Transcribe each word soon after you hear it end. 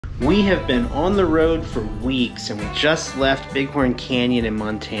We have been on the road for weeks and we just left Bighorn Canyon in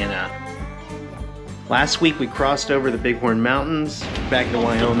Montana. Last week we crossed over the Bighorn Mountains back into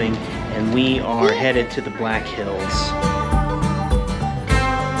Wyoming and we are headed to the Black Hills.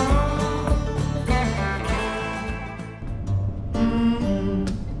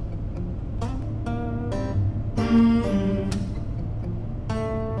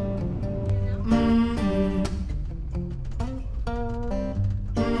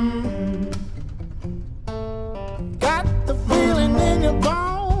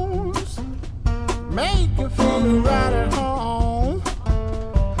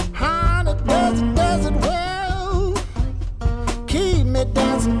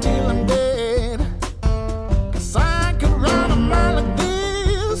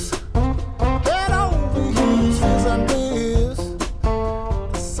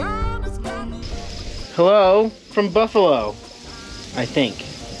 Hello from Buffalo, I think.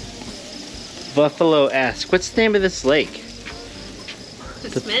 Buffalo-esque. What's the name of this lake?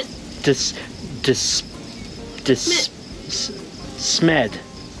 Desmet. Smed.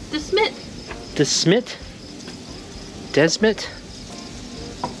 Desmet. Desmet?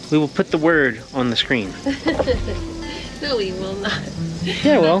 We will put the word on the screen. No, we will not.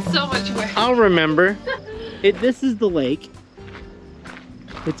 Yeah, well. That's so much work. I'll remember. This is the lake.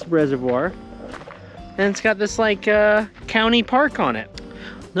 It's a reservoir. And it's got this like county park on it.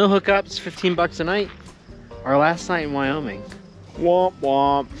 No hookups, 15 bucks a night. Our last night in Wyoming. Womp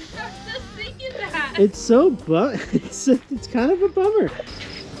womp. I was just thinking that. It's so it's kind of a bummer.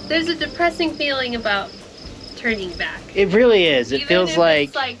 There's a depressing feeling about turning back. It really is. It Even feels if like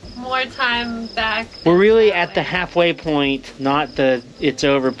it's like more time back. we're really at the halfway point, not the it's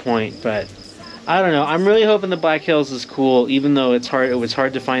over point, but I don't know. I'm really hoping the Black Hills is cool, even though it's hard. It was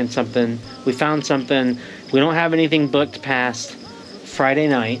hard to find something. We found something. We don't have anything booked past Friday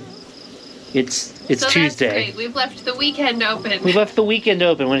night. It's so Tuesday. That's great. We've left the weekend open. We left the weekend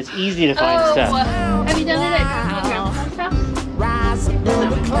open when it's easy to find stuff. Have you done it at Grandpa's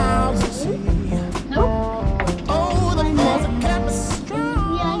house? No?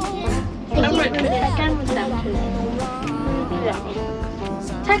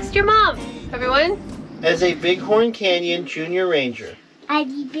 Text your mom, everyone. As a Bighorn Canyon Junior Ranger, As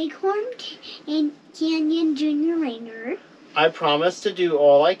a Bighorn Canyon Junior Ranger, I promise to do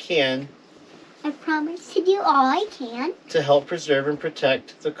all I can I promise to do all I can to help preserve and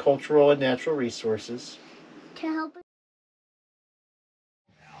protect the cultural and natural resources. to help.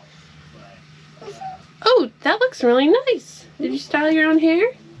 Oh, that looks really nice. Did you style your own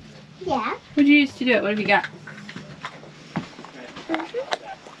hair? Yeah. What did you use to do it? What have you got?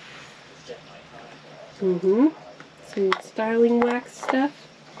 Some styling wax stuff.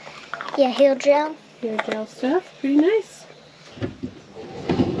 Yeah, hair gel. Hair gel stuff. Pretty nice.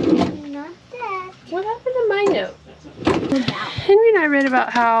 Not that. What happened to my note? Henry and I read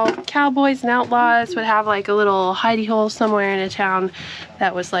about how cowboys and outlaws would have like a little hidey hole somewhere in a town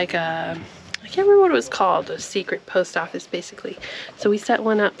that was like a, I can't remember what it was called, a secret post office basically. So we set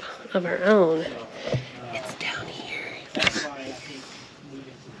one up of our own. It's down here.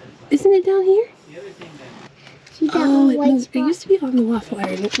 Isn't it down here? Oh, it used to be on the waffle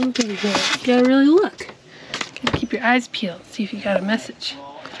iron. It moved over here. You gotta really look. Gotta keep your eyes peeled. See if you got a message.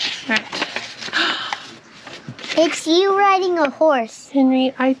 Alright. It's you riding a horse.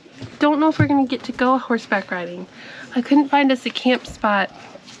 Henry, I don't know if we're gonna get to go horseback riding. I couldn't find us a camp spot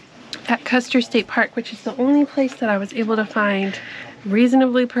at Custer State Park, which is the only place that I was able to find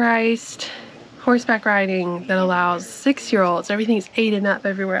reasonably priced horseback riding that allows 6-year-olds. Everything's 8 and up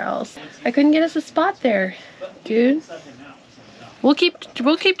everywhere else. I couldn't get us a spot there, dude. We'll keep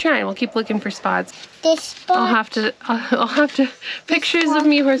trying. We'll keep looking for spots. This spot. I'll have to pictures of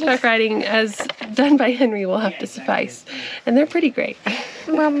me horseback riding as done by Henry will have to suffice. And they're pretty great.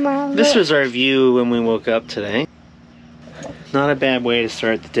 Mama. This was our view when we woke up today. Not a bad way to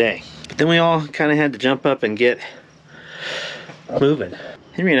start the day. But then we all kind of had to jump up and get moving.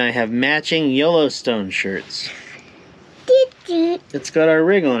 Henry and I have matching Yellowstone shirts. It's got our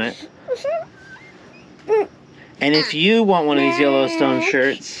rig on it. And if you want one of these Yellowstone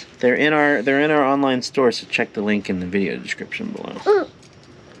shirts, they're in our online store, so check the link in the video description below.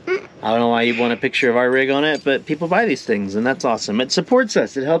 I don't know why you'd want a picture of our rig on it, but people buy these things, and that's awesome. It supports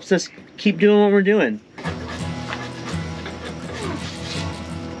us. It helps us keep doing what we're doing.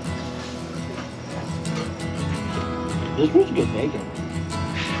 This was good bacon.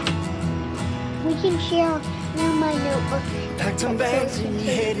 We can share my notebook. Packed some bags and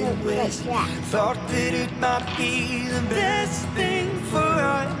headed west. Thought that it might be the best thing for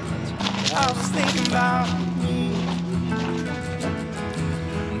us. I was thinking about me.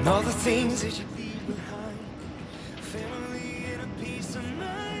 and all the things that you leave behind. Family and a peace of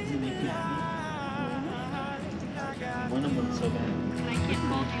mind. One of them's so bad. I can't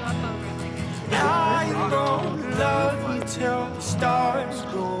hold you up over it. I'm gonna love you till the stars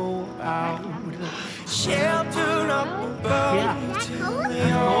go out. Shelter up above till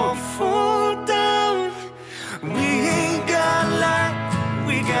they all fall down. We ain't got light,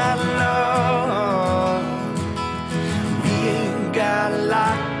 we got love. We ain't got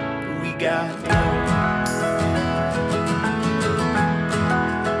light, we got love.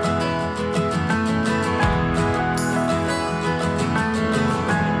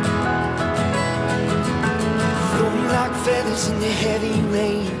 Feathers in the heavy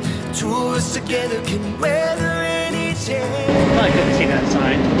rain. Two of us together can weather any day. Well, I couldn't see that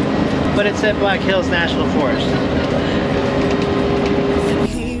sign, but it said Black Hills National Forest.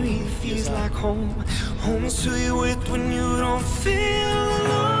 Here it feels like home. Home is who you're with when you don't feel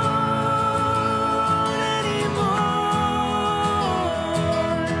alone anymore.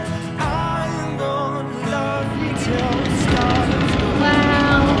 I'm gonna love you till the stars go.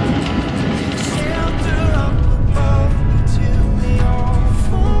 Wow. Shelter up above till they all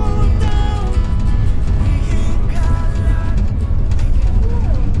fall down. We ain't got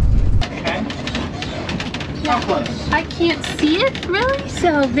Okay. How close? I can't see it really, so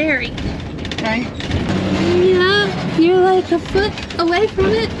very. Okay. Yeah, you're like a foot away from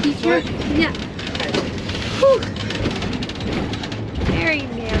it. You can't. Yeah. Whew. Very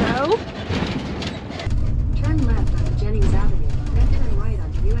narrow. Turn left onto Jennings Avenue, then turn right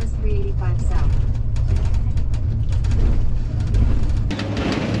onto US 385 South.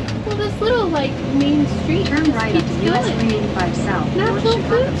 Well, this little like main street Turn right keeps onto US going. 385 South. North Natural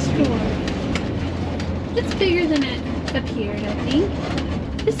Chicago food Street. store. It's bigger than it appeared, I think.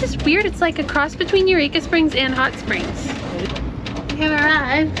 This is weird. It's like a cross between Eureka Springs and Hot Springs. We have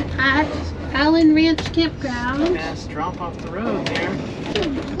arrived at Allen Ranch Campground. Mass drop off the road there.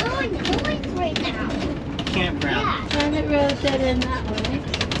 Going right now. Campground. Private road dead end that way.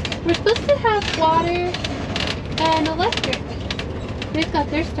 We're supposed to have water and electric. They've got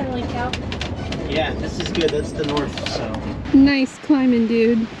their Starlink out. Yeah, this is good. That's the north, so. Nice climbing,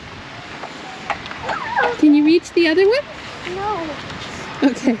 dude. Can you reach the other one? No.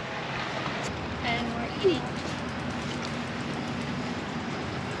 Okay. And we're eating.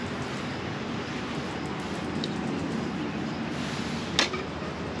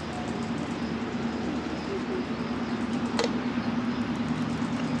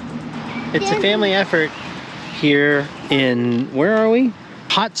 It's a family effort here in, where are we?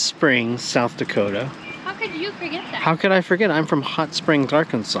 Hot Springs, South Dakota. How could you forget that? How could I forget? I'm from Hot Springs,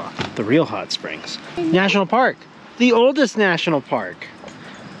 Arkansas. The real Hot Springs. National Park. The oldest national park.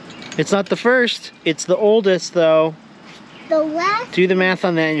 It's not the first. It's the oldest, though. The last. Do the math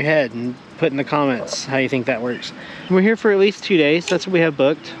on that in your head and put in the comments how you think that works. We're here for at least 2 days. That's what we have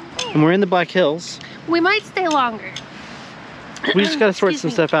booked. And we're in the Black Hills. We might stay longer. We just gotta sort Excuse some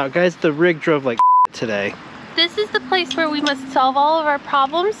me. stuff out. Guys, the rig drove like today. This is the place where we must solve all of our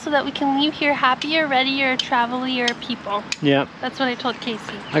problems so that we can leave here happier, readier, travelier people. Yep. That's what I told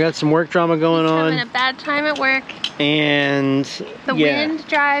Casey. I got some work drama going He's having on. a bad time at work. And The yeah, wind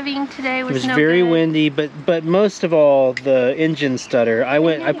driving today it was was no very good. windy, but most of all the engine stutter.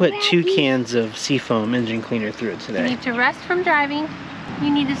 I put 2 cans of Seafoam engine cleaner through it You today. need to rest from driving.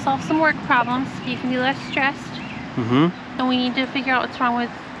 You need to solve some work problems so you can be less stressed. And we need to figure out what's wrong with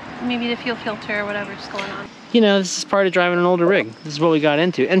maybe the fuel filter or whatever's going on. You know, this is part of driving an older rig. This is what we got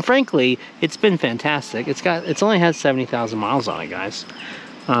into. And frankly, it's been fantastic. It's only has 70,000 miles on it, guys.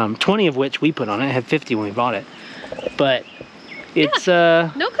 20 of which we put on it. I had 50 when we bought it. But it's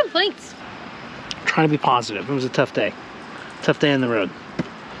No complaints. trying to be positive. It was a tough day. Tough day on the road.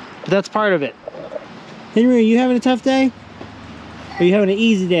 But that's part of it. Henry, are you having a tough day? Or are you having an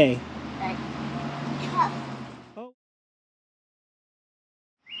easy day?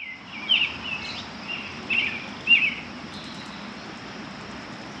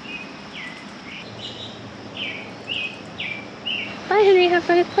 Bye, Henry. Have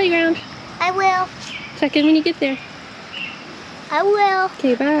fun at the playground. I will. Check in when you get there. I will.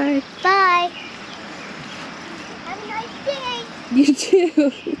 Okay, bye. Bye. Have a nice day. You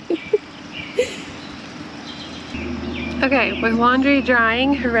too. Okay, with laundry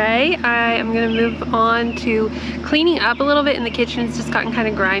drying, hooray. I am gonna move on to cleaning up a little bit in the kitchen. It's just gotten kind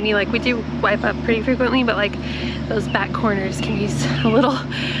of grimy. Like, we do wipe up pretty frequently, but like those back corners can use a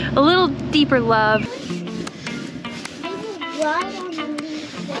little deeper love. Right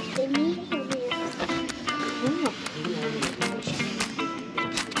underneath what the needle is.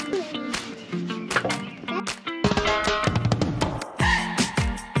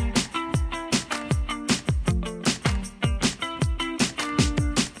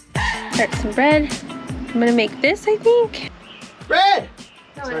 start some bread. I'm gonna make this, I think. Bread!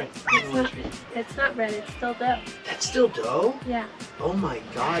 No, Sorry. it's not bread, it's still dough. That's still dough? Yeah. Oh my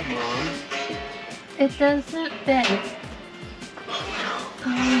God, Mom. It doesn't fit.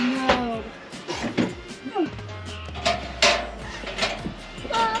 Oh no.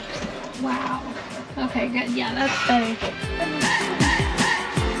 Wow. Okay, good. Yeah, that's better.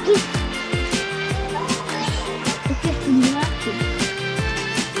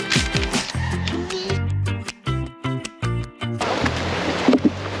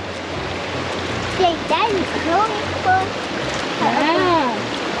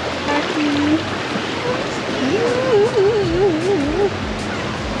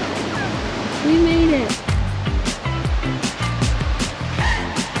 We made it.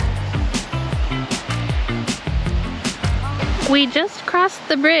 We just crossed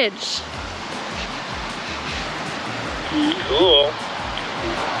the bridge. Cool.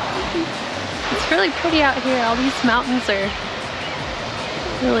 It's really pretty out here. All these mountains are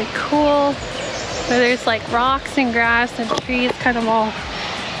really cool. Where there's like rocks and grass and trees kind of all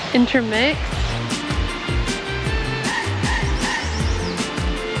intermixed.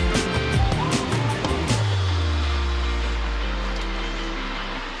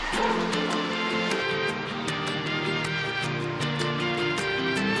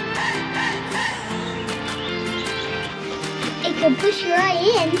 It can push you right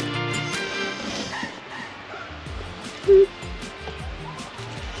in.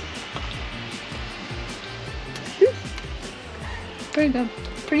 Pretty good.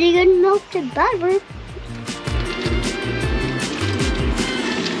 Pretty good melted butter.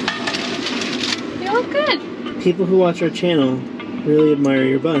 You look good. People who watch our channel really admire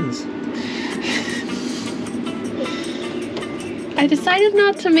your buns. I decided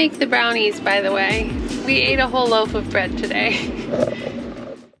not to make the brownies, by the way. We ate a whole loaf of bread today.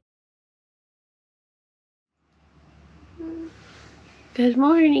 Good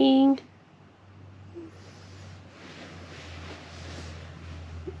morning.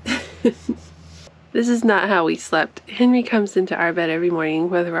 This is not how we slept. Henry comes into our bed every morning,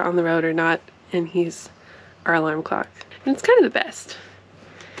 whether we're on the road or not, and he's our alarm clock. And it's kind of the best.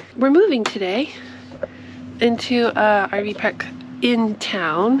 We're moving today into a RV park in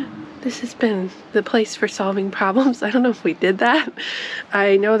town. This has been the place for solving problems. I don't know if we did that.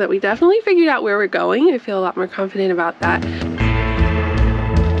 I know that we definitely figured out where we're going. I feel a lot more confident about that.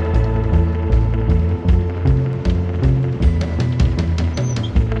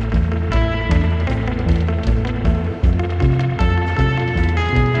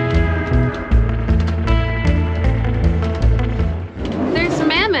 There's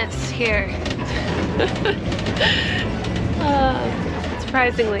mammoths here.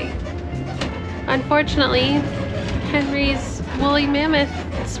 Surprisingly. Unfortunately, Henry's woolly mammoth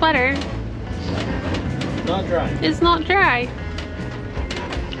sweater Not dry. is not dry.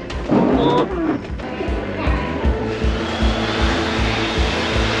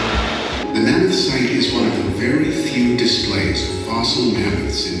 The mammoth site is one of the very few displays of fossil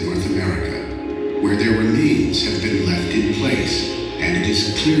mammoths in North America, where their remains have been left in place, and it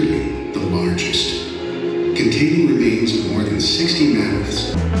is clearly the largest, containing remains of more than 60 mammoths.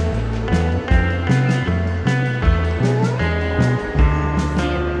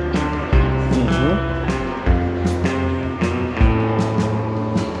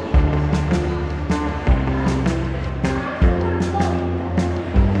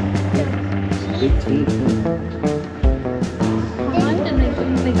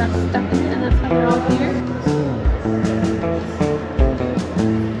 And they got stuck in it, and that's how they're all here.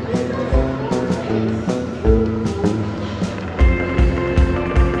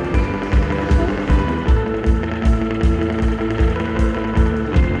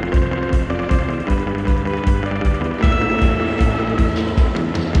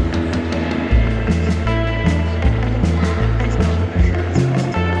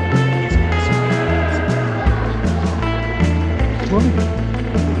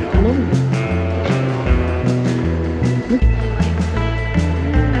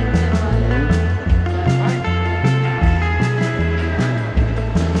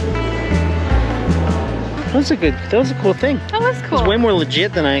 That was a cool thing. That was cool. It was way more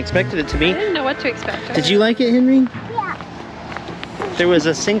legit than I expected it to I be. didn't know what to expect. Did you like it, Henry? Yeah. There was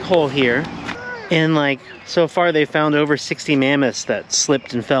a sinkhole here, and like so far they found over 60 mammoths that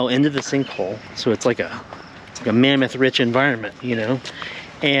slipped and fell into the sinkhole. So it's like a mammoth-rich environment, you know.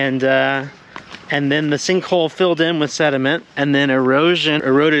 And then the sinkhole filled in with sediment, and then erosion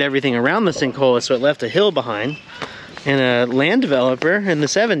eroded everything around the sinkhole, so it left a hill behind. And a land developer in the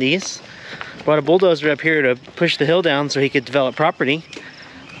 70s brought a bulldozer up here to push the hill down so he could develop property.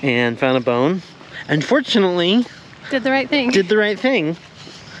 and found a bone. Unfortunately, Did the right thing. did the right thing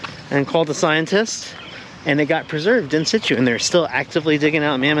and called the scientists, and it got preserved in situ, and they're still actively digging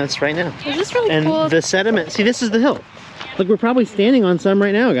out mammoths right now. Is this really And cool? the sediment, see, this is the hill. Look, we're probably standing on some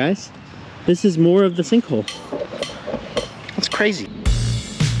right now, guys. This is more of the sinkhole. That's crazy.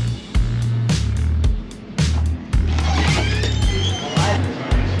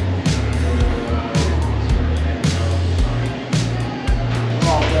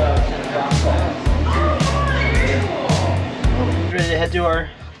 Ready to head to our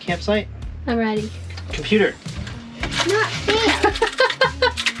campsite? I'm ready. Computer, Not fair.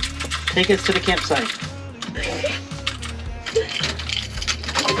 take us to the campsite.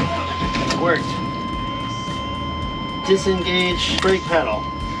 Worked. Disengage brake pedal.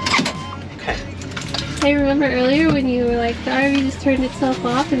 Okay. Hey, remember earlier when you were like, the RV just turned itself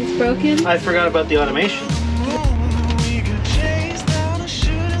off and it's broken? I forgot about the automation.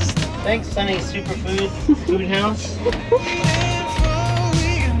 Thanks, Sunny Superfood Food House.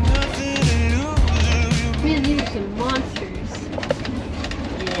 Man, these are some monsters.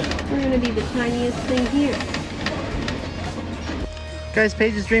 We're gonna be the tiniest thing here. Guys,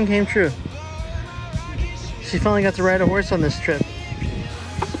 Paige's dream came true. She finally got to ride a horse on this trip.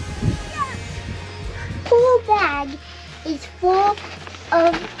 Whole bag is full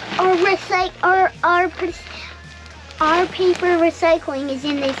of our paper recycling is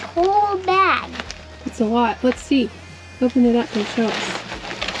in this whole bag. It's a lot. Let's see. Open it up and show us.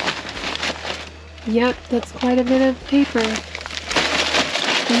 Yep, that's quite a bit of paper.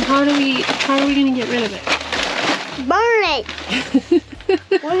 And how are we gonna get rid of it? Burn it.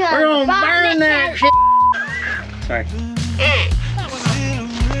 We're gonna burn that shit. Sorry. It's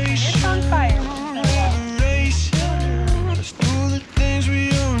on fire.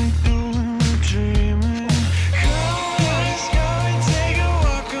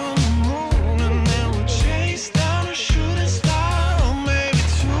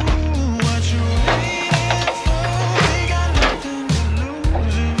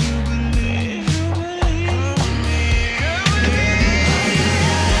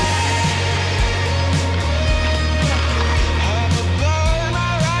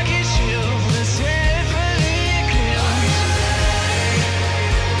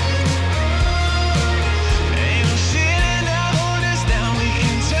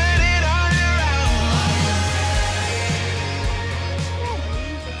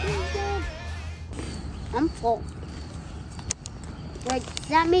 I'm full. Like,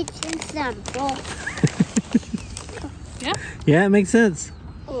 that makes sense. I'm full. Yeah? Yeah, it makes sense.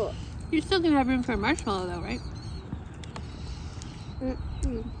 Oh. You're still gonna have room for a marshmallow though, right?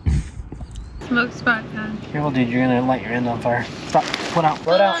 Smoke spot, Dad. Careful, dude, you're gonna light your end on fire. Stop, put out,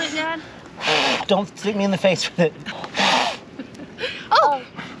 put out. on it, Dad. Don't stick me in the face with it. Oh!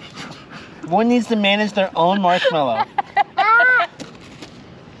 One needs to manage their own marshmallow.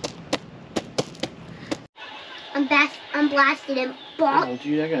 I'm blasted and bonk. Oh,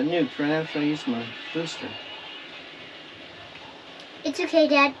 dude, I got nuked right after I used my booster. It's okay,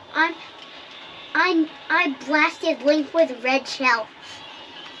 Dad. I blasted Link with red shell.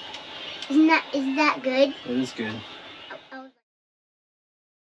 Isn't that good? It is good. I was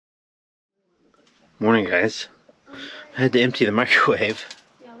Morning, guys. I had to empty the microwave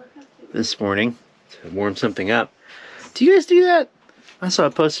this morning to warm something up. Do you guys do that? I saw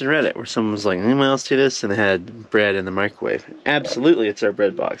a post on Reddit where someone was like, anyone else do this? And they had bread in the microwave. Absolutely, it's our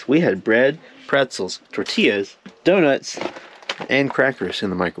bread box. We had bread, pretzels, tortillas, donuts, and crackers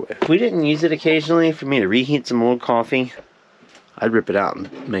in the microwave. If we didn't use it occasionally for me to reheat some old coffee, I'd rip it out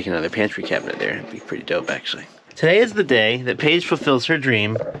and make another pantry cabinet there. It'd be pretty dope, actually. Today is the day that Paige fulfills her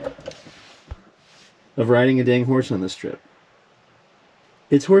dream of riding a dang horse on this trip.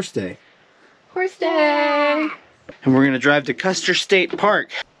 It's horse day. Horse day! And we're gonna drive to Custer State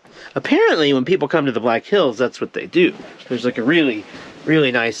Park. Apparently, when people come to the Black Hills, that's what they do. There's like a really,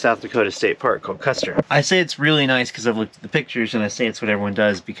 really nice South Dakota State Park called Custer. I say it's really nice because I've looked at the pictures, and I say it's what everyone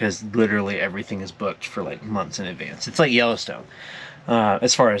does because literally everything is booked for like months in advance. It's like Yellowstone,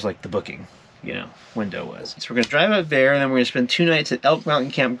 as far as like the booking, you know, window was. So we're gonna drive up there, and then we're gonna spend 2 nights at Elk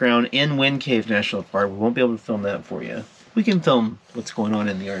Mountain Campground in Wind Cave National Park. We won't be able to film that for you. We can film what's going on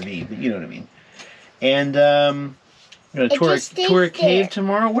in the RV, but you know what I mean. And we're gonna tour a cave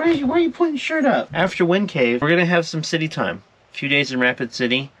tomorrow. Where are you putting your shirt up? After Wind Cave, we're gonna have some city time. A few days in Rapid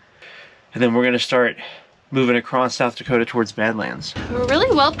City, and then we're gonna start moving across South Dakota towards Badlands. We're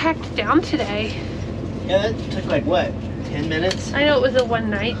really well packed down today. Yeah, that took like what, 10 minutes? I know it was a one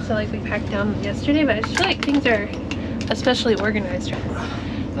night, so like we packed down yesterday, but I just feel like things are especially organized.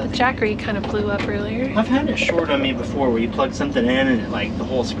 The Jackery kind of blew up earlier. I've had it short on me before where you plug something in and it, like the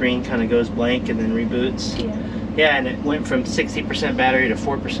whole screen kind of goes blank and then reboots. Yeah. Yeah, and it went from 60% battery to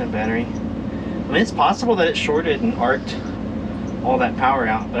 4% battery. I mean, it's possible that it shorted and arced all that power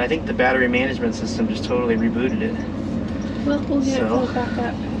out, but I think the battery management system just totally rebooted it. Well, we'll get it pulled back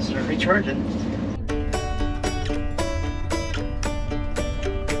up. Start recharging.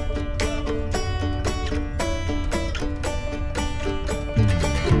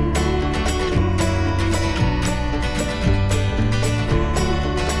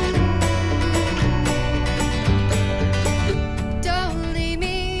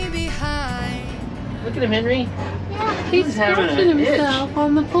 Look at him, Henry. Yeah, he's scratching himself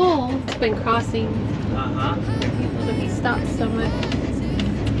on the pole. It's been crossing. People to be stopped so much.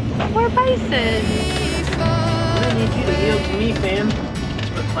 Poor bison. I need you to yield to me, fam.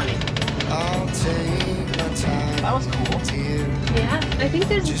 But funny. That was cool. Yeah, I think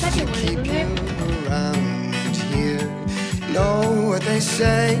there's a second one, isn't there? Know what they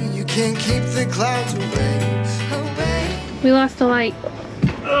say, you can't keep the clouds away. We lost a light.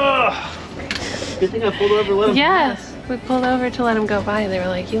 Ugh. Good thing I pulled over, let him Yes, we pulled over to let him go by. They were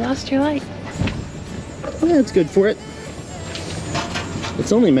like, "You lost your light." Yeah, it's good for it.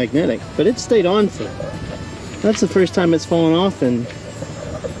 It's only magnetic, but it stayed on for... That's the first time it's fallen off in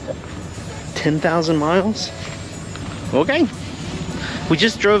 10,000 miles. Okay. We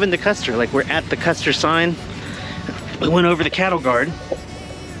just drove into Custer, like we're at the Custer sign. We went over the cattle guard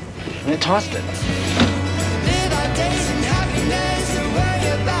and it tossed it.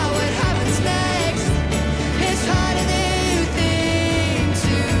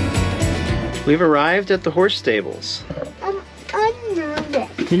 We've arrived at the horse stables. I'm nervous.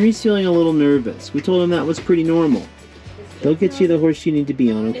 Henry's feeling a little nervous. We told him that was pretty normal. They'll get you the horse you need to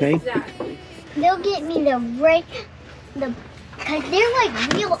be on, okay? Exactly. They'll get me because they're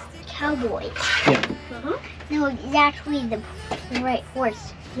like real cowboys. Yeah. Know exactly the right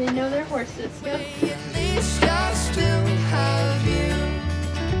horse. They know their horses. Yep. At least I still have you.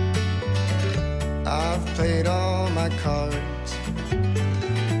 I've played all my cards,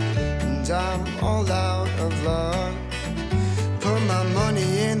 and I'm all out of luck. Put my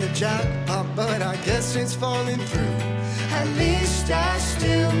money in the jackpot, but I guess it's falling through. At least I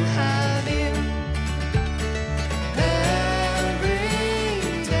still have you. Every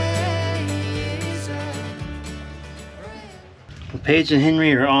day is Paige and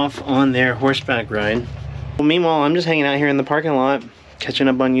Henry are off on their horseback ride. Well, meanwhile, I'm just hanging out here in the parking lot, catching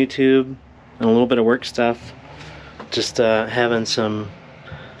up on YouTube and a little bit of work stuff. Just having some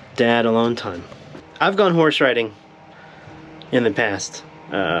dad alone time. I've gone horse riding in the past.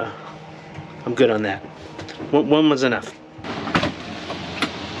 I'm good on that. One was enough. Yeah,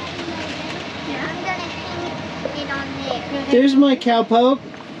 I'm gonna hang it on there. There's my cowpoke.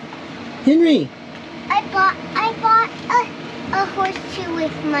 Henry. I bought a horse too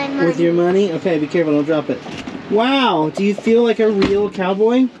with my money. With your money? Okay, be careful, don't drop it. Wow, do you feel like a real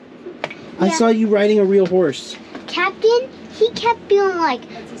cowboy? Yeah. I saw you riding a real horse. Captain, he kept doing like,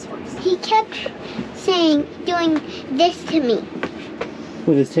 he kept doing this to me.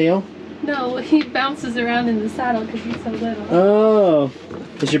 With his tail? No, he bounces around in the saddle because he's so little. Oh,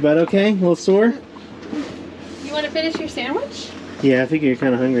 is your butt okay? A little sore? You want to finish your sandwich? Yeah, I figure you're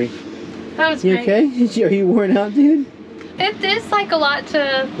kind of hungry. That was You great. okay? Are you worn out, dude? It is like a lot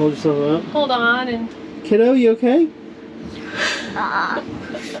to Hold yourself up. hold on and... Kiddo, you okay?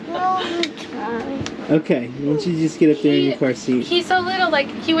 Well, trying. Okay, why don't you just get up there in your car seat? He's so little, like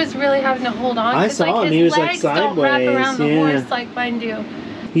he was really having to hold on. I 'cause, saw like, him, his he was, like, legs don't wrap sideways, around the yeah. horse like mine do.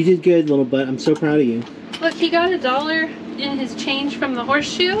 You did good, little butt. I'm so proud of you. Look, he got $1 in his change from the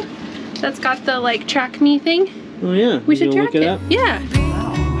horseshoe. That's got the like track me thing. Oh yeah. We You should gonna track look it. up? Yeah.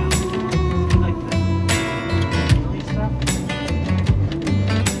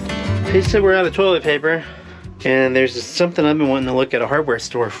 They said we're out of toilet paper, and there's something I've been wanting to look at a hardware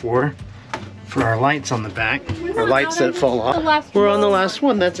store for our lights on the back. Our lights that fall off. We're on the last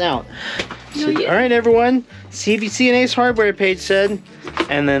one that's out. So, all right, everyone, see if you see an Ace Hardware, Paige said.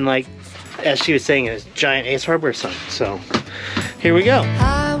 And then, like, as she was saying, a giant Ace Hardware sign. So, here we go.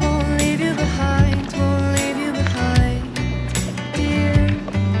 I won't leave you behind, won't leave you behind, dear.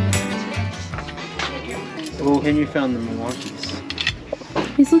 Oh, Henry found the Milwaukees.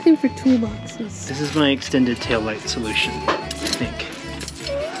 He's looking for toolboxes. This is my extended taillight solution, I think.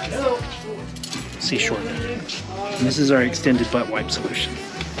 See short. And this is our extended butt wipe solution.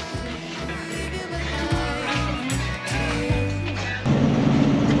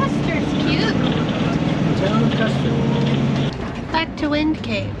 Custer's cute. Back to Wind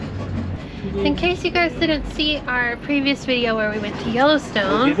Cave. In case you guys didn't see our previous video where we went to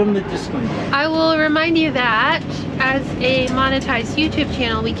Yellowstone, Give them the disclaimer. I will remind you that as a monetized YouTube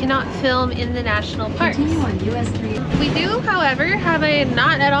channel, we cannot film in the national parks. Continue on US 3. We do, however, have a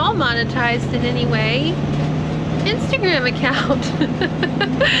not at all monetized in any way Instagram account.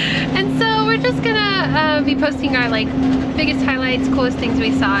 And so we're just gonna be posting our like biggest highlights, coolest things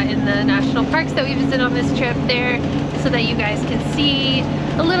we saw in the national parks that we visited on this trip there, so that you guys can see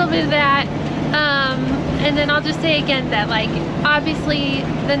a little bit of that. And then I'll just say again that like obviously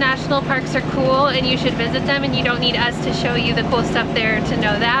the national parks are cool and you should visit them, and you don't need us to show you the cool stuff there to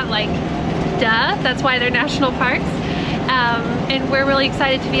know that, like duh, that's why they're national parks. And we're really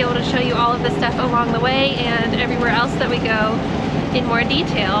excited to be able to show you all of the stuff along the way and everywhere else that we go in more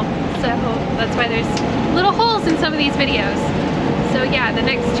detail. So that's why there's little holes in some of these videos. So yeah, the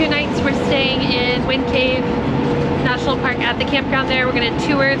next 2 nights we're staying in Wind Cave National Park at the campground there. We're going to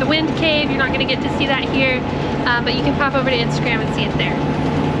tour the Wind Cave. You're not going to get to see that here, but you can pop over to Instagram and see it there.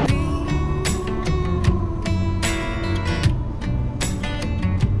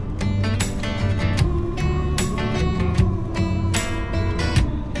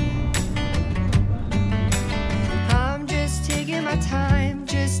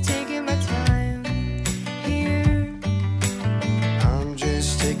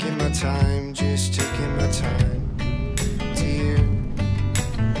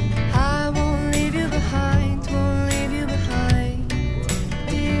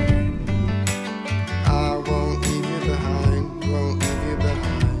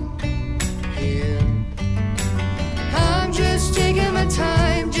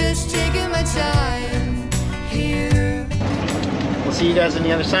 See you guys on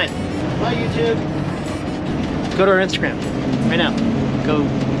the other side. Bye, YouTube. Go to our Instagram right now. Go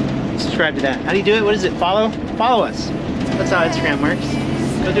subscribe to that. How do you do it? What is it? Follow? Follow us. That's how Instagram works.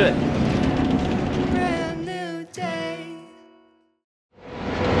 Go do it.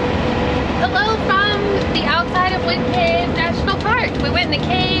 Hello from the outside of Wind Cave National Park. We went in the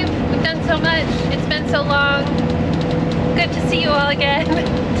cave. We've done so much. It's been so long. Good to see you all again.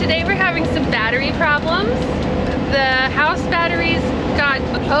 Today we're having some battery problems. The house batteries got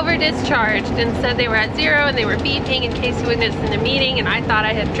over discharged and said they were at 0 and they were beeping in case you witnessed in a meeting, and I thought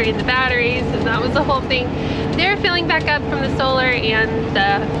I had drained the batteries and that was the whole thing. They're filling back up from the solar and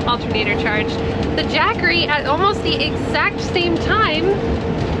the alternator charge. The Jackery at almost the exact same time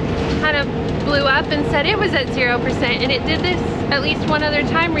kind of blew up and said it was at 0%, and it did this at least one other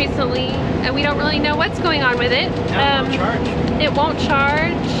time recently, and we don't really know what's going on with it. It won't charge. It won't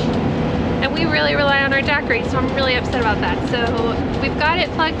charge. And we really rely on our Jackery, so I'm really upset about that. So we've got it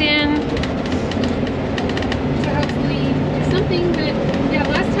plugged in. So hopefully it's something that, yeah,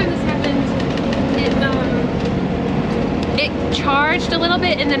 last time this happened, it charged a little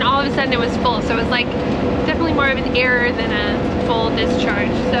bit and then all of a sudden it was full. So it was like definitely more of an error than a full discharge.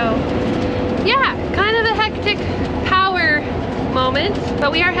 So yeah, kind of a hectic power moment,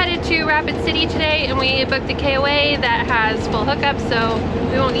 but we are headed to Rapid City today and we booked a KOA that has full hookup, so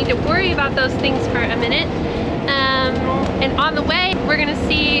we won't need to worry about those things for a minute. And on the way we're gonna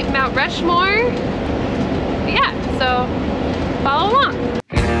see Mount Rushmore. But yeah, so follow along.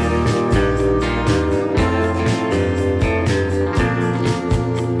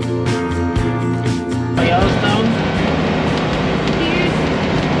 Yellowstone.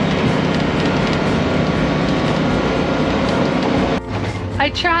 I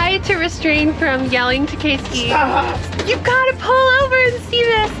tried to restrain from yelling to Casey, "You've got to pull over and see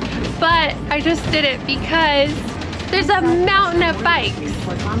this," but I just did it because there's a mountain of bikes.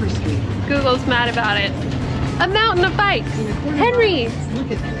 Google's mad about it. A mountain of bikes. Henry!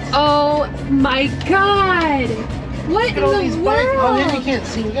 Look at this. Oh my god! What in the world? Oh, then you can't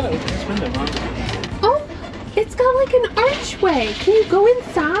see. We gotta open this window, Mom. Oh, it's got like an archway. Can you go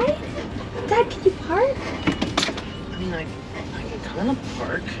inside? Dad, can you park? I mean, I can kind of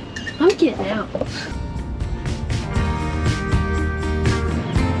park. I'm getting out.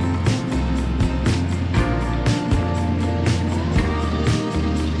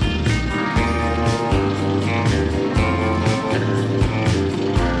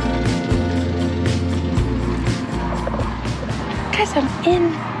 Guys, I'm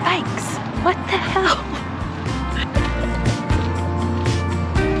in bikes. What the hell?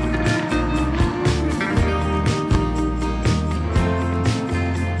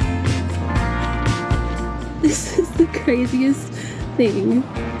 This is the craziest thing.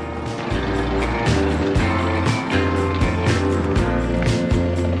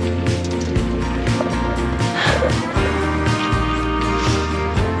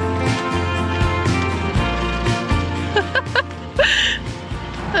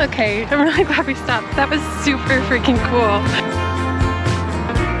 okay. I'm really glad we stopped. That was super freaking cool.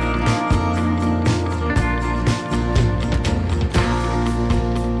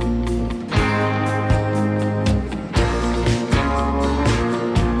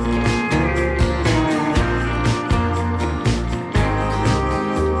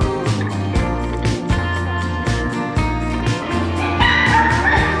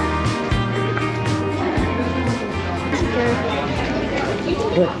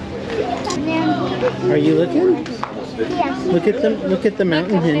 Are you looking? Yes. Look at the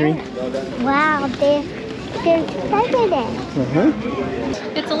mountain, Henry. Wow, there's president.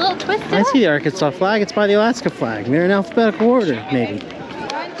 It's a little twisted. I see the Arkansas flag. It's by the Alaska flag. They're in alphabetical order, maybe.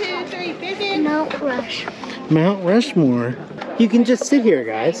 1, 2, 3, visit Mount Rush. Mount Rushmore. You can just sit here,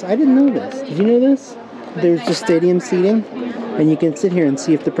 guys. I didn't know this. Did you know this? There's just stadium seating, and you can sit here and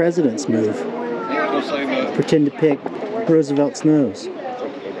see if the presidents move. Pretend to pick Roosevelt's nose.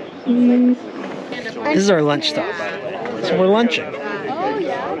 This is our lunch stop, by the way. So we're lunching.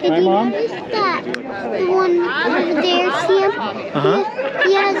 Did you notice that the one over there, Sam?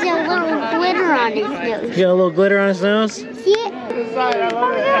 He has a little glitter on his nose. You got a little glitter on his nose? See it?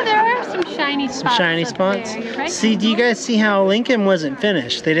 Oh yeah, there are some shiny spots. Some shiny spots? There, right? See, do you guys see how Lincoln wasn't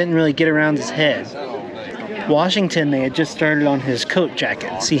finished? They didn't really get around his head. Washington, they had just started on his coat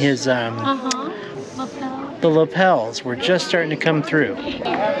jacket. See his, Lapel. the lapels were just starting to come through.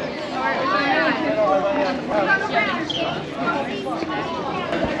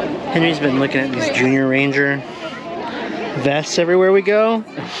 Henry's been looking at these Junior Ranger vests everywhere we go.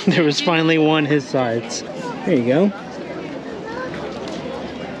 There was finally one his size. There you go.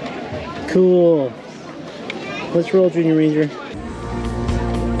 Cool. Let's roll, Junior Ranger.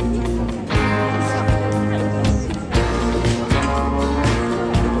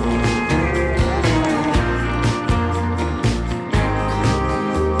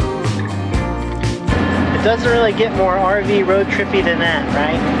 It doesn't really get more RV road trippy than that,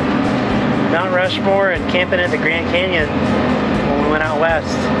 right? Mount Rushmore and camping at the Grand Canyon when we went out west.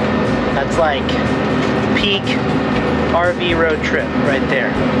 That's like peak RV road trip right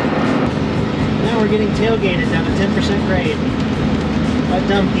there. Now we're getting tailgated down to 10% grade by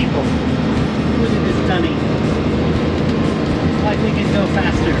dumb people. Look at this dummy. Like we can go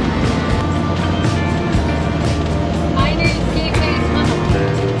faster.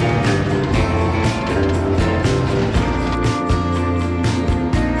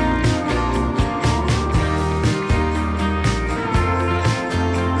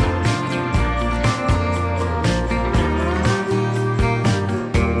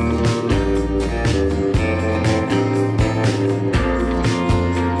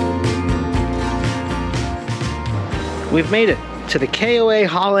 We've made it to the KOA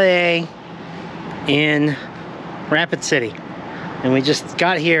Holiday in Rapid City. And we just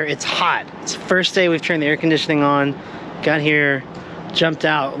got here, it's hot. It's the first day we've turned the air conditioning on. Got here, jumped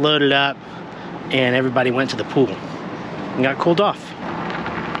out, loaded up, and everybody went to the pool and got cooled off.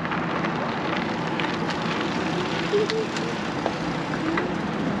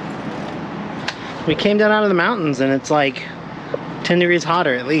 We came down out of the mountains and it's like 10 degrees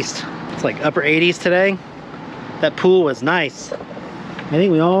hotter at least. It's like upper 80s today. That pool was nice. I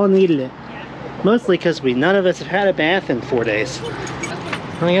think we all needed it. Mostly because none of us have had a bath in 4 days.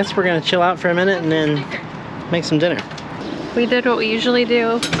 Well, I guess we're gonna chill out for a minute and then make some dinner. We did what we usually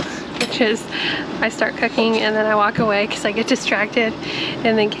do, which is I start cooking and then I walk away because I get distracted,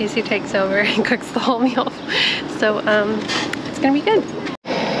 and then Casey takes over and cooks the whole meal. So it's gonna be good.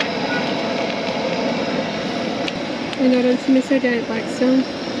 And I don't miss our day at Blackstone.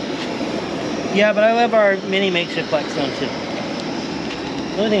 Yeah, but I love our mini makeshift Blackstone too.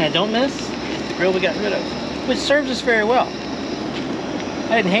 The only thing I don't miss is the grill we got rid of, which serves us very well.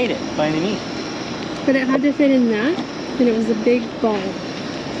 I didn't hate it by any means. But it had to fit in that, and it was a big ball.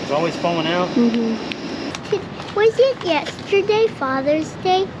 It's always falling out. Was it yesterday Father's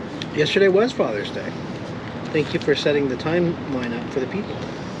Day? Yesterday was Father's Day. Thank you for setting the timeline up for the people.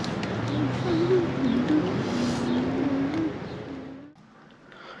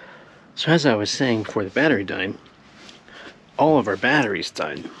 So as I was saying before the battery died, all of our batteries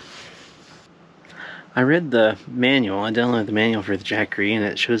died. I read the manual, I downloaded the manual for the Jackery, and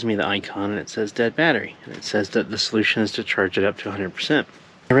it shows me the icon and it says dead battery. And it says that the solution is to charge it up to 100%.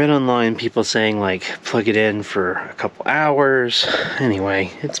 I read online people saying like plug it in for a couple hours.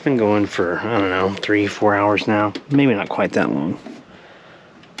 Anyway, it's been going for, I don't know, 3-4 hours now. Maybe not quite that long.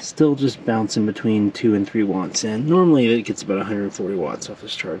 Still just bouncing between 2 and 3 watts in. Normally it gets about 140 watts off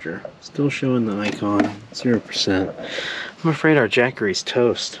this charger. Still showing the icon, 0%. I'm afraid our Jackery's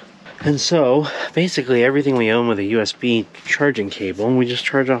toast. And so, basically everything we own with a USB charging cable, and we just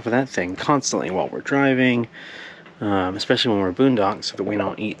charge off of that thing constantly while we're driving, especially when we're boondocking, so that we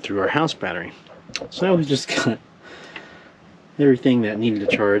don't eat through our house battery. So now we've just got everything that needed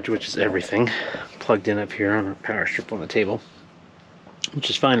to charge, which is everything, plugged in up here on a power strip on the table, which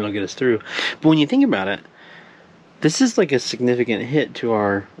is fine, it'll get us through. But when you think about it, this is like a significant hit to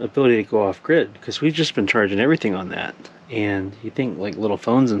our ability to go off grid, because we've just been charging everything on that. And you think like little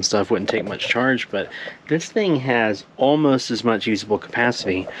phones and stuff wouldn't take much charge, but this thing has almost as much usable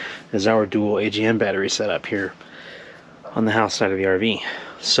capacity as our dual AGM battery setup here on the house side of the RV.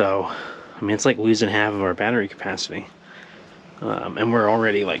 So, I mean, it's like losing half of our battery capacity. And we're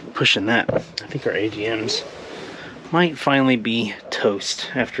already like pushing that. I think our AGMs might finally be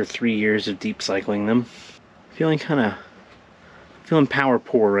toast after 3 years of deep cycling them. Feeling power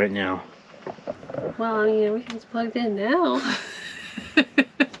poor right now. Well, I mean, everything's plugged in now.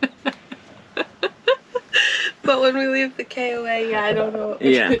 But when we leave the KOA, yeah, I don't know what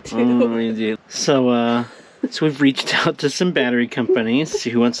we're gonna do. So we've reached out to some battery companies,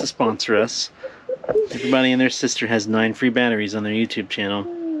 see who wants to sponsor us. Everybody and their sister has 9 free batteries on their YouTube channel.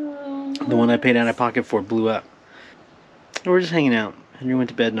 The one I paid out of pocket for blew up. We're just hanging out. Henry went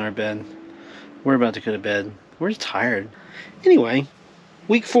to bed in our bed. We're about to go to bed. We're just tired. Anyway,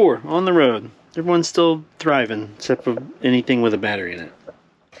 week 4 on the road. Everyone's still thriving, except for anything with a battery in it.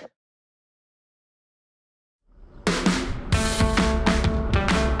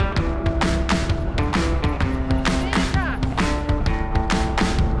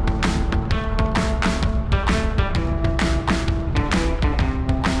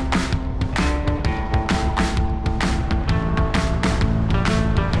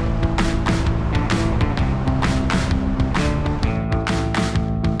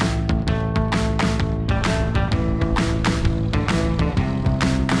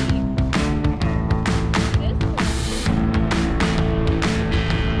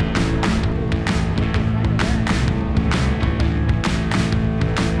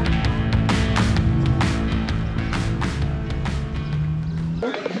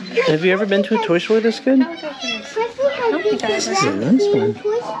 Have you ever been to a toy store this good? Nice one.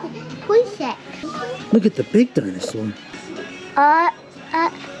 Toy set. Look at the big dinosaur. I've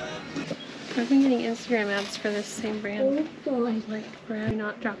been getting Instagram ads for this same brand. Like, Brad,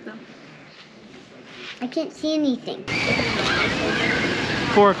 not drop them. I can't see anything.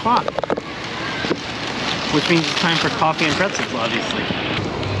 4 o'clock. Which means it's time for coffee and pretzels, obviously.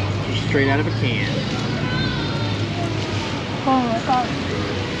 Straight out of a can. Oh my god.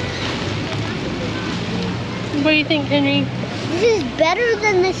 What do you think, Henry? This is better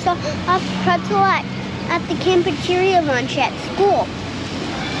than the soft pretzel at the cafeteria lunch at school.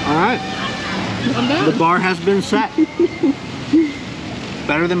 Alright. The bar has been set.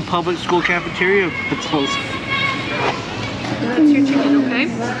 Better than public school cafeteria pretzels. That's your chicken, okay?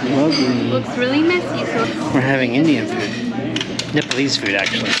 Lovely. Looks really messy, so... We're having Indian food. Nepalese food,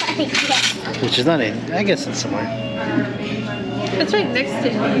 actually. Which is not I guess it's somewhere. It's right next to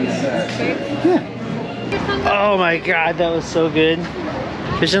you. Yeah. Oh my god, that was so good.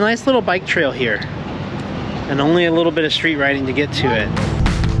 There's a nice little bike trail here. And only a little bit of street riding to get to it.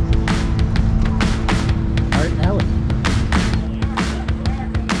 Art Alley.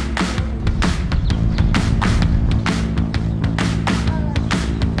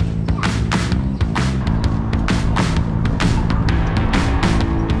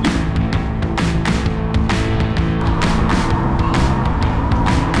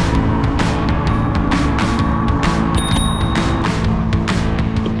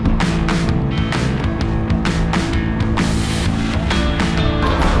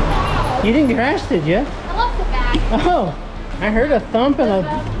 You didn't crash, did you? I lost the bag. Oh, I heard a thump and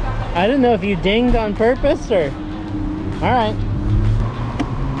I didn't know if you dinged on purpose or... Alright.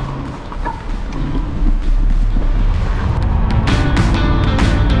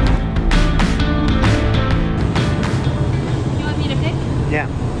 You want me to pick? Yeah.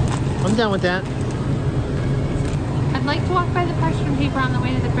 I'm done with that. I'd like to walk by the parchment paper on the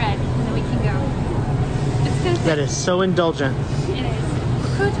way to the bread, and then we can go. It's gonna That is so indulgent. It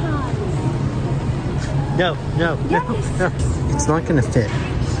is. Croutons. No. It's not gonna fit.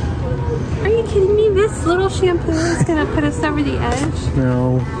 Are you kidding me? This little shampoo is gonna put us over the edge.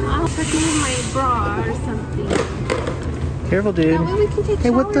 No. I'll put it in my bra or something. Careful, dude. That way we can take Hey,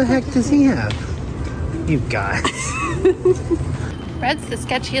 what the showers heck does he have? You guys. Bread's the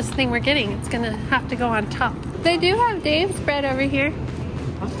sketchiest thing we're getting. It's gonna have to go on top. They do have Dave's bread over here.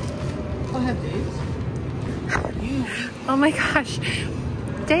 I'll have Dave's. Oh my gosh.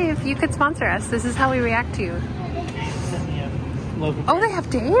 Dave, you could sponsor us. This is how we react to you. local. Oh, they have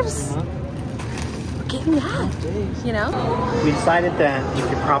Dave's? We're getting that, you know? We decided that you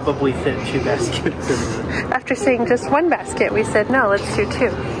could probably fit 2 baskets in the... After seeing just 1 basket, we said, no, let's do 2.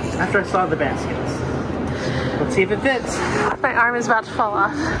 After I saw the baskets. Let's see if it fits. My arm is about to fall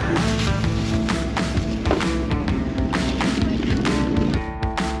off.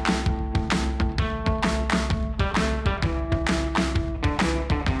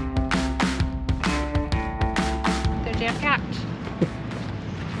 They're jam-packed.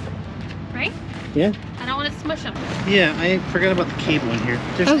 Right? Yeah. I don't want to smush them. Yeah, I forgot about the cable in here.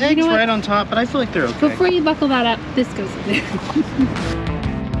 There's Oh, you eggs know what? right on top, but I feel like they're okay. Before you buckle that up, this goes in there.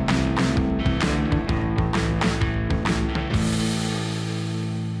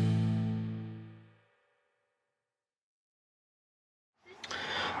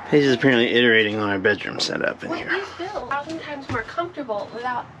 Paige is apparently iterating on our bedroom setup in here. We feel 1,000 times more comfortable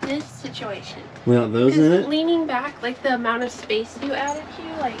without this situation. Without those in Because it? leaning back, like the amount of space you added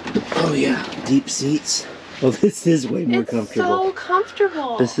here, like... Oh yeah, deep seats. Well, this is way more it's comfortable. so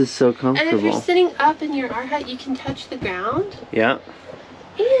comfortable. This is so And comfortable. if you're sitting up in your R-Hut, you can touch the ground. Yeah.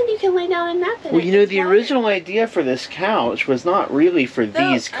 And you can lay down and nap in it. Well, you know, It's the water. original idea for this couch was not really for these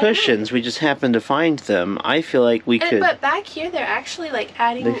I know. cushions. We just happened to find them. I feel like we could... But back here, they're actually like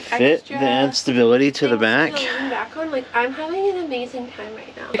adding They fit, extra they add stability to the things back. to lean back on. Like, I'm having an amazing time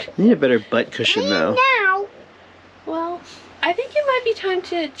right now. You need a better butt cushion, though. Now. Well, I think it might be time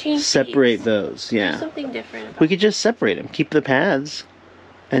to change Separate these. those, Do yeah. something different about We could just separate them. Keep the pads.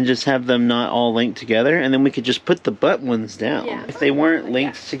 And just have them not all linked together. And then we could just put the butt ones down. Yeah. If they weren't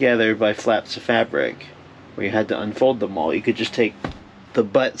linked together by flaps of fabric, where you had to unfold them all, you could just take the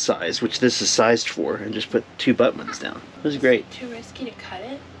butt size, which this is sized for, and just put 2 butt ones down. It was great. Too risky to cut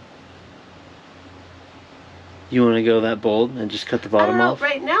it? You want to go that bold and just cut the I bottom don't know. off?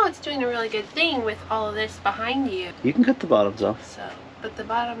 Right now, it's doing a really good thing with all of this behind you. You can cut the bottoms off. So, but the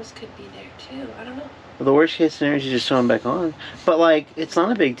bottoms could be there too. I don't know. Well, the worst case scenario is you just sew them back on. But like, it's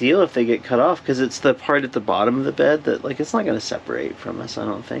not a big deal if they get cut off, because it's the part at the bottom of the bed that, like, it's not going to separate from us, I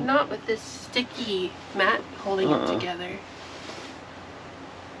don't think. Not with this sticky mat holding it together.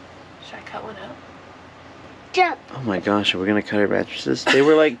 Should I cut one out? Jump. Oh my gosh, are we going to cut our mattresses? They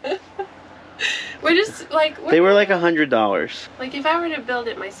were like... We're just like... They were like $100. Like, if I were to build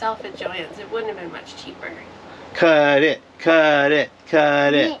it myself at Joann's, it wouldn't have been much cheaper. Cut it, cut it,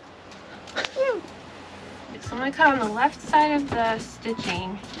 cut it. So I'm going to cut on the left side of the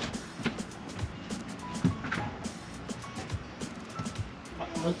stitching.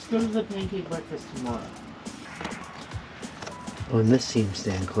 Let's go to the pancake breakfast tomorrow. Oh, and this seam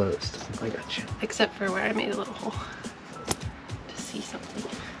stand closed. I got you. Except for where I made a little hole to see something.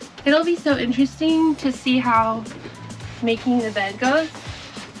 It'll be so interesting to see how making the bed goes.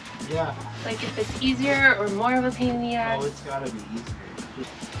 Yeah. Like if it's easier or more of a pain in the ass. Oh, it's gotta be easier.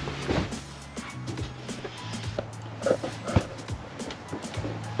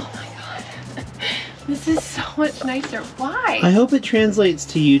 Oh my god. This is so much nicer. Why? I hope it translates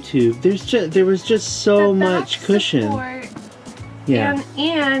to YouTube. There was just so The back much cushion. support Yeah.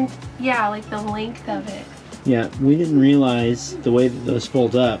 And yeah, like the length of it. Yeah, we didn't realize the way that those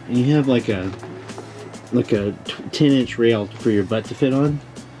fold up. And you have like a 10-inch rail for your butt to fit on.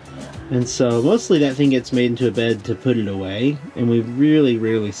 And so mostly that thing gets made into a bed to put it away, and we really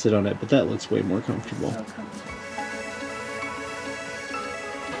rarely sit on it, but that looks way more comfortable. So comfortable.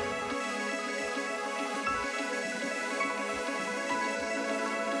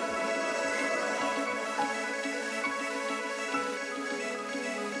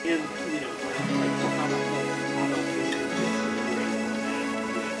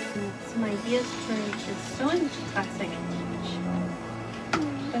 Some ideas for this sewing class I can teach.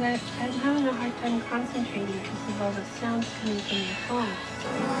 But I'm having a hard time concentrating because of all the sounds coming from your phone.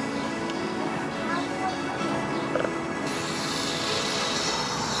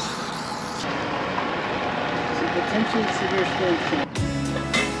 Potentially severe stroke.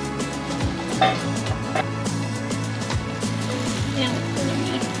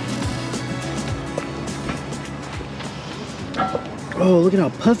 Oh, look at how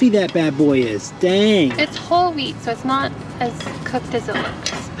puffy that bad boy is. Dang. It's whole wheat, so it's not as cooked as it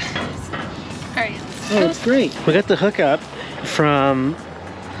looks. Alright. Oh, it's great. We got the hookup from...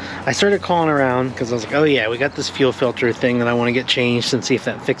 I started calling around because I was like, oh yeah, we got this fuel filter thing that I want to get changed and see if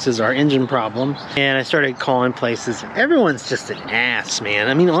that fixes our engine problem. And I started calling places. Everyone's just an ass, man.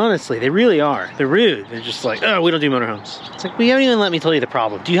 I mean, honestly, they really are. They're rude. They're just like, oh, we don't do motorhomes. It's like, well, you haven't even let me tell you the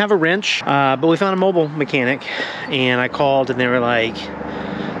problem. Do you have a wrench? But we found a mobile mechanic, and I called and they were like,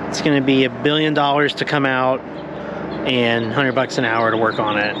 it's going to be $1 billion to come out and $100 an hour to work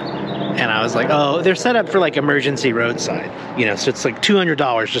on it. And I was like, oh, they're set up for like emergency roadside, you know, so it's like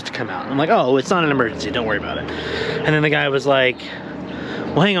 $200 just to come out. I'm like, oh, it's not an emergency, don't worry about it. And then the guy was like,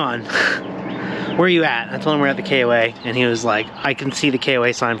 well, hang on, where are you at? I told him we're at the KOA, and he was like, I can see the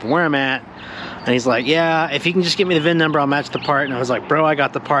KOA sign from where I'm at. And he's like, yeah, if you can just give me the VIN number, I'll match the part. And I was like, bro, I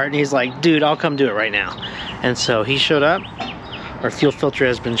got the part. And he's like, dude, I'll come do it right now. And so he showed up. Our fuel filter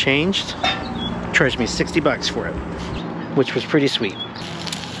has been changed. Charged me 60 bucks for it, which was pretty sweet.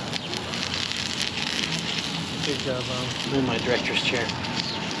 Good job, I'm in my director's chair.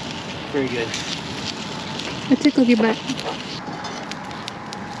 Very good. I tickled your butt.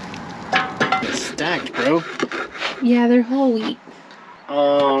 Stacked, bro. Yeah, they're whole wheat.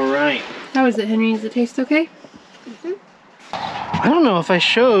 All right. How is it, Henry? Does it taste okay? I don't know if I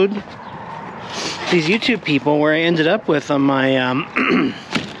showed these YouTube people where I ended up with on my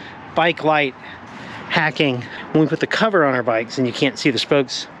bike light hacking. When we put the cover on our bikes and you can't see the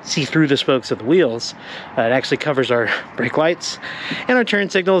spokes, see through the spokes of the wheels, it actually covers our brake lights and our turn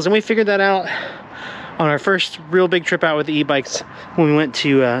signals. And we figured that out on our first real big trip out with the e-bikes when we went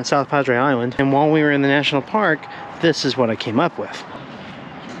to South Padre Island. And while we were in the national park, this is what I came up with.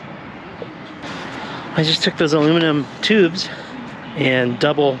 I just took those aluminum tubes and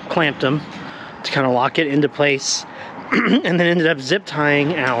double clamped them to kind of lock it into place, and then ended up zip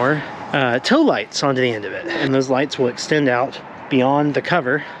tying our tow lights onto the end of it. And those lights will extend out beyond the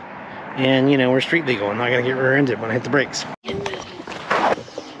cover, and you know, we're street legal. I'm not gonna get rear-ended when I hit the brakes.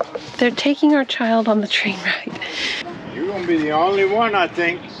 They're taking our child on the train ride. You're gonna be the only one, I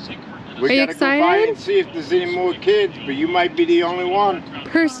think. We Are you gotta go by excited? and see if there's any more kids, but you might be the only one.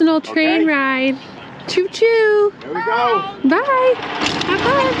 Personal train Okay. ride. Choo choo. There we go. Bye. Have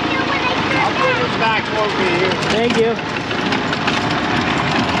fun. I'll bring it back over here. Thank you.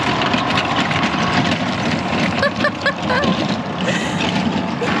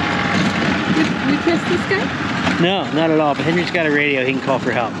 We kissed this guy? No, not at all, but Henry's got a radio, he can call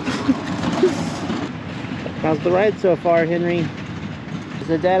for help. How's the ride so far, Henry? Is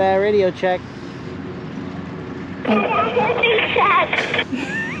the data radio check?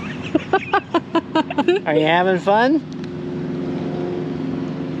 Are you having fun?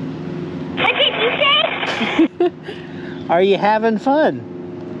 What did you say? Are you having fun?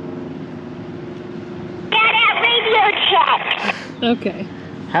 Got that radio check. Okay.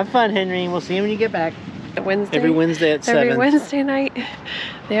 Have fun, Henry. We'll see you when you get back. Wednesday. Every Wednesday at 7. Every Wednesday night,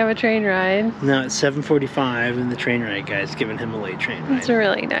 they have a train ride. No, it's 7:45 and the train ride guy's giving him a late train ride. It's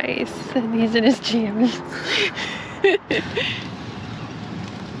really nice. And he's in his jammies.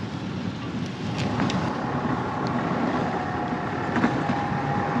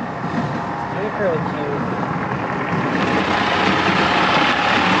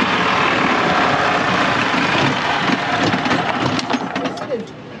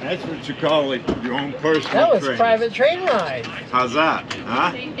 That's what you call it, your own personal That was train. private train ride. How's that,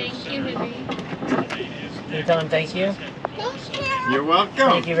 huh? Thank you, Henry. Can you tell him thank you? You're welcome.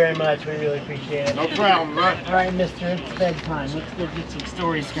 Thank you very much. We really appreciate it. No problem, bro. All right, mister, it's bedtime. Let's go get some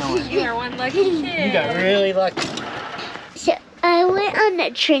stories going. You are one lucky kid. You got really lucky. So I went on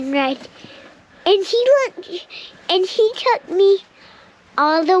a train ride, and he took me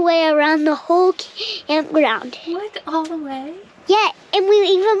all the way around the whole campground. What? All the way? Yeah, and we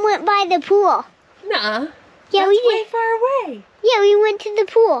even went by the pool. Nuh-uh. Yeah, That's we way did. far away. Yeah, we went to the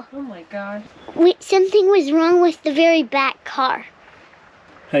pool. Oh my god. Something was wrong with the very back car.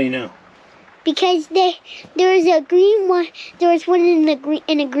 How do you know? Because there was a green one. There was one in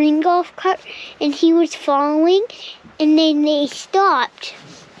a green golf cart, and he was following, and then they stopped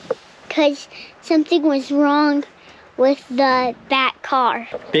because something was wrong with the back car.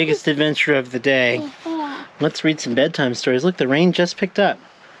 Biggest adventure of the day. Let's read some bedtime stories. Look, the rain just picked up.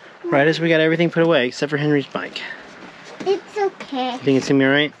 Right as we got everything put away, except for Henry's bike. It's okay. You think it's gonna be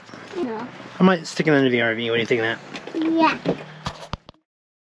alright? No. I might stick it under the RV. What do you think of that? Yeah.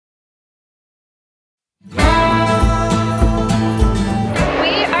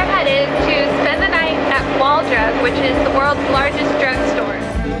 We are headed to spend the night at Wall Drug, which is the world's largest drugstore.